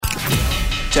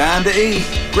time to eat.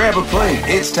 Grab a plate.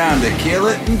 It's time to kill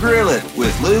it and grill it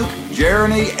with Luke,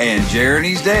 Jeremy, and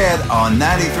Jeremy's dad on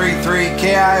 93.3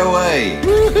 KIOA.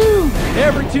 Woohoo!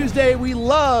 Every Tuesday, we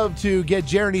love to get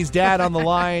Jeremy's dad on the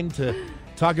line to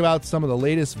talk about some of the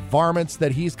latest varmints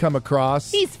that he's come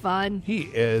across. He's fun. He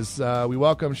is. We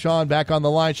welcome Sean back on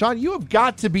the line. Sean, you have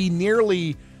got to be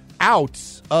nearly out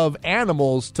of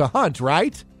animals to hunt,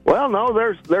 right? Well, no,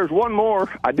 there's one more.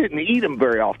 I didn't eat them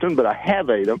very often, but I have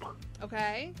ate them.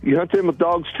 Okay. You hunt them with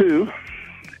dogs, too,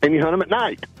 and you hunt them at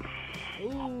night.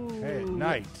 Ooh. Hey,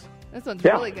 night. This one's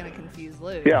Yeah. really going to confuse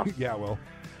Luke. Yeah, Yeah, well.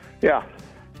 yeah.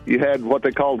 You had what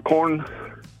they called corn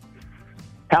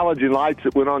halogen lights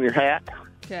that went on your hat,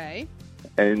 Okay.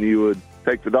 and you would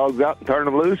take the dogs out and turn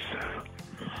them loose,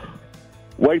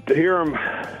 wait to hear them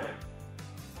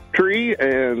tree,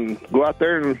 and go out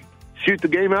there and shoot the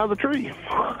game out of the tree.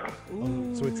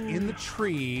 Oh, so it's in the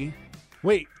tree.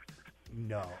 Wait,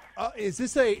 no. Is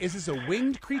this a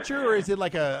winged creature or is it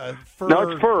like a fur? No,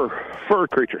 it's fur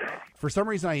creature. For some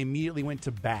reason, I immediately went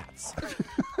to bats.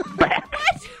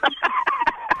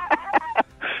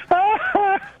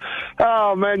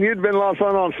 Oh, man, you'd been a lot of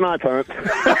fun on snipe hunt.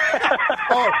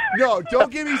 Oh, no,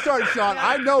 don't get me started, Sean.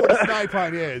 I know what a snipe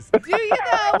hunt is. Do you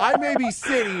know? I may be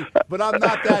city, but I'm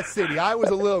not that city. I was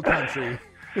a little country.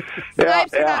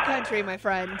 Snipes are yeah. not country, my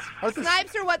friend. What's this?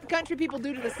 Snipes are what the country people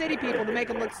do to the city people to make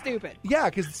them look stupid. Yeah,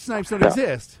 because snipes don't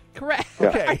exist. Correct.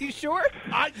 Okay. Are you sure?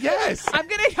 Yes. I'm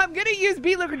gonna use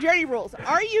B. Luke and Jerry rules.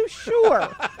 Are you sure?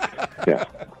 Yeah.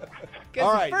 Because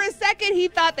All right. for a second he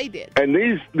thought they did. And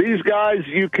these guys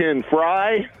you can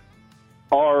fry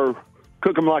or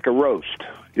cook them like a roast,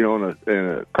 in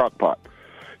a crock pot.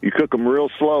 You cook them real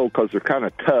slow because they're kind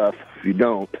of tough if you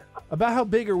don't. About how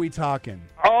big are we talking?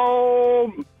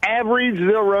 Oh, average,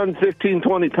 they'll run 15,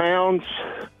 20 pounds.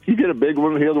 You get a big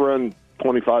one, he'll run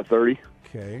 25, 30.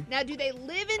 Okay. Now, do they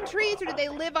live in trees or do they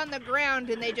live on the ground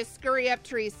and they just scurry up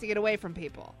trees to get away from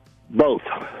people? Both.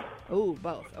 Ooh,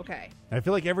 both. Okay. I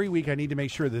feel like every week I need to make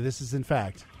sure that this is, in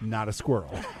fact, not a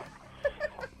squirrel.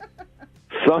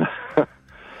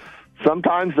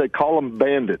 Sometimes they call them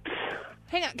bandits.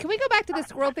 Hang on. Can we go back to the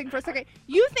squirrel thing for a second?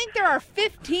 You think there are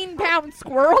 15-pound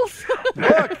squirrels?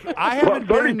 Look, I haven't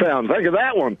 30 been... pounds, think of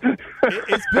that one.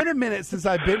 It's been a minute since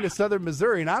I've been to southern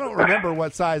Missouri, and I don't remember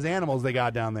what size animals they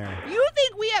got down there. You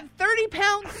think we have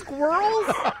 30-pound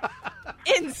squirrels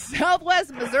in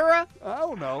southwest Missouri? I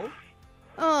don't know.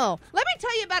 Oh, let me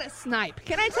tell you about a snipe.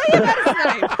 Can I tell you about a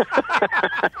snipe?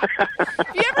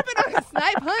 Have you ever been on a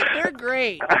snipe hunt? They're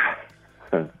great.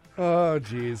 Oh,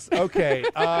 jeez. Okay.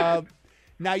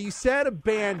 Now, you said a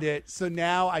bandit, so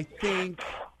now I think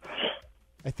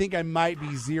I might be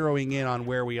zeroing in on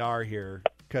where we are here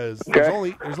because there's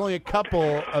only a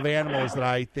couple of animals that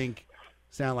I think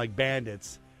sound like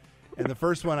bandits, and the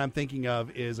first one I'm thinking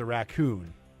of is a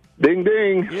raccoon. Ding,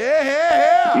 ding.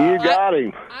 Yeah! You got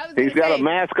him. I was He's gonna got say- a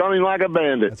mask on him like a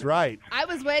bandit. That's right. I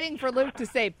was waiting for Luke to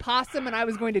say possum, and I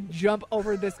was going to jump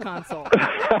over this console.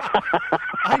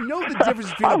 I know the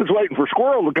difference I between was waiting for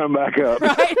squirrel to come back up.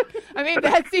 Right? I mean,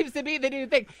 that seems to be the new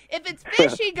thing. If it's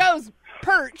fish, he goes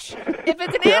perch. If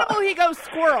it's an animal, he goes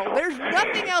squirrel. There's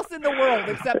nothing else in the world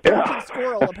except perch and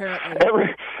squirrel, apparently.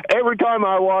 Every time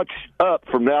I watch Up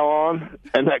from now on,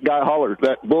 and that guy hollers,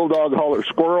 that bulldog hollers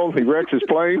squirrel, he wrecks his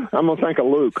plane, I'm going to think of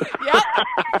Luke.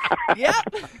 Yep.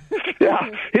 Yeah,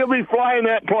 he'll be flying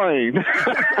that plane.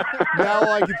 now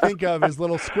all I can think of is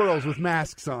little squirrels with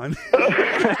masks on.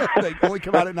 They only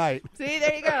come out at night. See,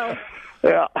 there you go.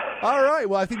 Yeah. All right.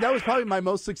 Well, I think that was probably my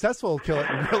most successful kill it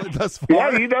and grill it thus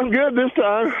far. Yeah, you done good this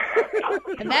time.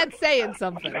 And that's saying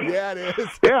something. Yeah, it is.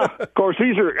 Yeah, of course,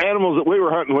 these are animals that we were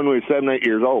hunting when we were 7, 8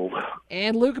 years old.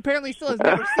 And Luke apparently still has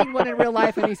never seen one in real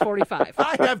life, and he's 45.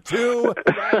 I have two.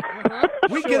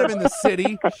 We get them in the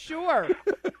city. Sure.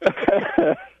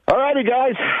 All righty,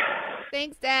 guys.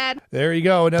 Thanks, Dad. There you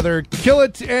go. Another kill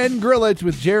it and grill it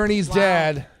with Jeremy's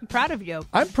dad. I'm proud of you.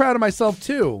 I'm proud of myself,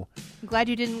 too. I'm glad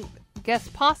you didn't guess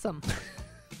possum.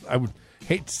 I would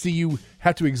hate to see you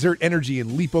have to exert energy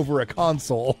and leap over a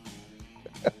console.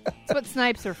 That's what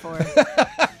snipes are for.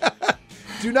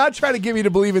 Do not try to get me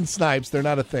to believe in snipes. They're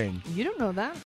not a thing. You don't know that.